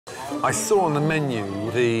I saw on the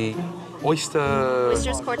menu the Oysters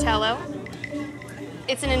Cortello.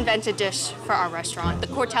 It's an invented dish for our restaurant. The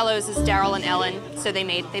Cortellos is Daryl and Ellen, so they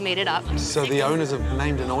made it up. So the owners have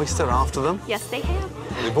named an oyster after them? Yes, they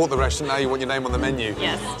have. They bought the restaurant, now you want your name on the menu?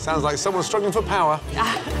 Yes. Sounds like someone's struggling for power.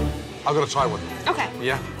 I've got to try one. Okay.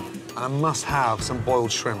 Yeah. And I must have some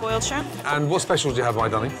boiled shrimp. Boiled shrimp? And what specials do you have, my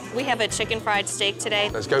darling? We have a chicken fried steak today.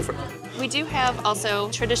 Let's go for it. We do have also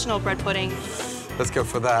traditional bread pudding. Let's go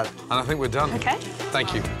for that. And I think we're done. Okay.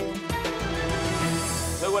 Thank you.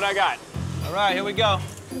 Look what I got. All right, here we go.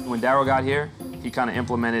 When Daryl got here, he kind of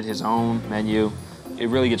implemented his own menu. It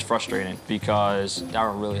really gets frustrating because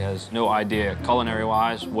Daryl really has no idea,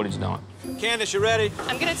 culinary-wise, what he's doing. Candace, you ready?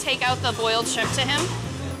 I'm gonna take out the boiled shrimp to him.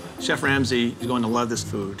 Chef Ramsay is going to love this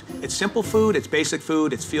food. It's simple food, it's basic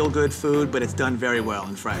food, it's feel-good food, but it's done very well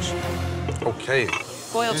and fresh. Okay.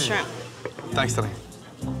 Boiled shrimp. Thanks, Danny.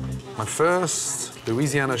 My first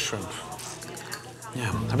Louisiana shrimp.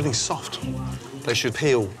 Yeah, everything's soft. They should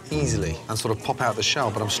peel easily and sort of pop out the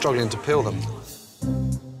shell, but I'm struggling to peel them.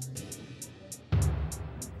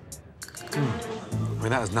 I mean,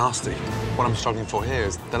 that is nasty. What I'm struggling for here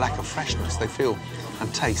is the lack of freshness. They feel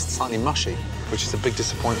and taste slightly mushy, which is a big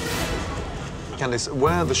disappointment. Candice,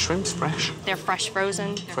 where are the shrimps fresh? They're fresh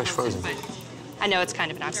frozen. Fresh frozen. I know it's kind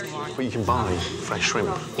of an oxymoron. But you can buy fresh shrimp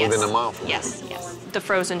Yes. within a mile from here. Yes, yes. The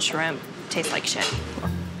frozen shrimp tastes like shit.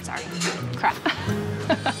 Sorry. Crap.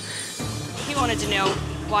 He wanted to know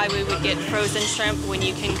why we would get frozen shrimp when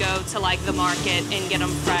you can go to, like, the market and get them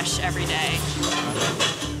fresh every day.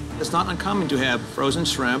 It's not uncommon to have frozen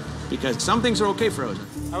shrimp because some things are okay frozen.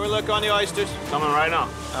 How we look on the oysters? Coming right now.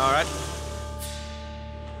 All right.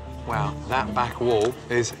 Wow, that back wall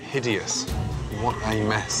is hideous. What a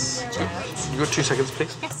mess. You got 2 seconds,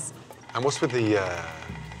 please? Yes. And what's with the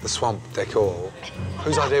swamp decor?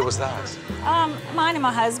 Whose idea was that? Mine and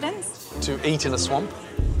my husband's. To eat in a swamp?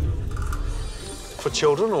 For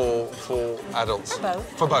children or for adults? For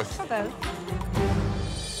both. For both? For both.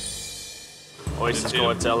 Oysters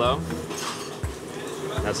Cortello.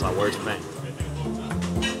 That's not words for me.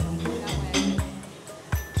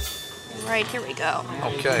 Right, here we go.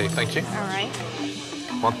 Okay, thank you. All right.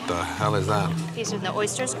 What the hell is that? These are the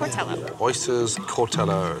Oysters Cortello. Oysters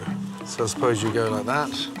Cortello. So I suppose you go like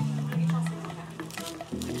that.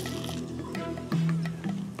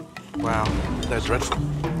 Wow, they're dreadful.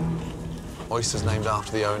 Oysters named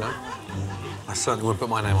after the owner. I certainly wouldn't put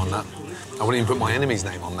my name on that. I wouldn't even put my enemy's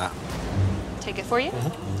name on that. Take it for you?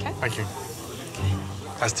 Okay. Thank you.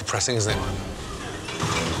 That's depressing, isn't it?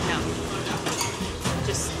 No.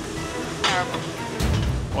 Just terrible.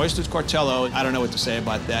 Oysters Cortello, I don't know what to say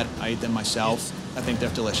about that. I eat them myself. I think they're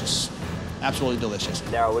delicious. Absolutely delicious.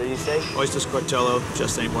 Daryl, what did you say? Oysters Cortello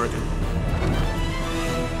just ain't working.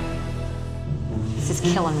 This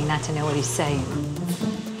is killing me not to know what he's saying.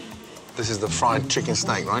 This is the fried chicken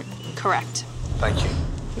steak, right? Correct. Thank you.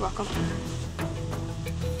 You're welcome.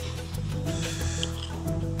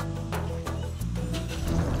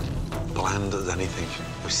 Bland as anything.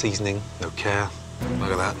 No seasoning, no care.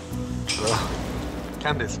 Look at that. Ugh.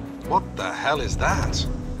 Candice, what the hell is that?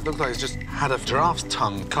 It looks like it's just had a giraffe's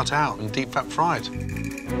tongue cut out and deep fat fried.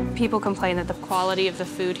 People complain that the quality of the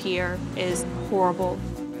food here is horrible.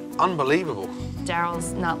 Unbelievable.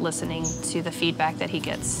 Daryl's not listening to the feedback that he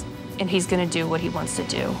gets, and he's gonna do what he wants to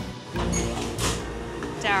do.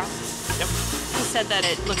 Daryl. Yep. He said that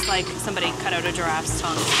it looks like somebody cut out a giraffe's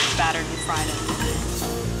tongue, battered and fried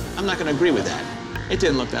it. I'm not going to agree with that. It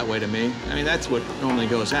didn't look that way to me. I mean, that's what normally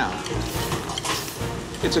goes out.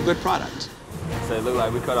 It's a good product. So it looked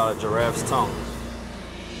like we cut out a giraffe's tongue.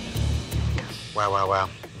 Wow, wow, wow.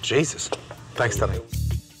 Jesus. Thanks, Danny.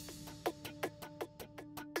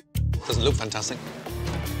 Doesn't look fantastic.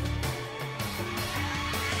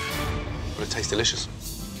 But it tastes delicious.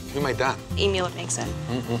 Who made that? Emil makes it.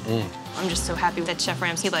 I'm just so happy that Chef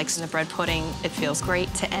Ramsay likes the bread pudding. It feels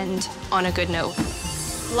great to end on a good note.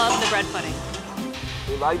 Love the bread pudding.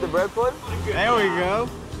 You like the bread pudding? There we go.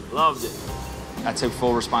 Loved it. I took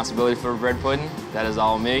full responsibility for bread pudding. That is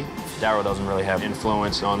all me. Daryl doesn't really have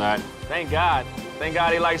influence on that. Thank God. Thank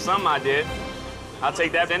God he liked something I did. I'll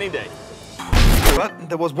take that any day. But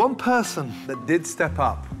there was one person that did step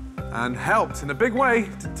up and helped in a big way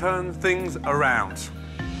to turn things around.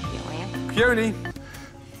 Peony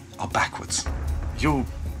are backwards. You're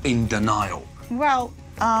in denial. Well,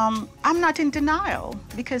 I'm not in denial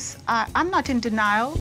because I'm not in denial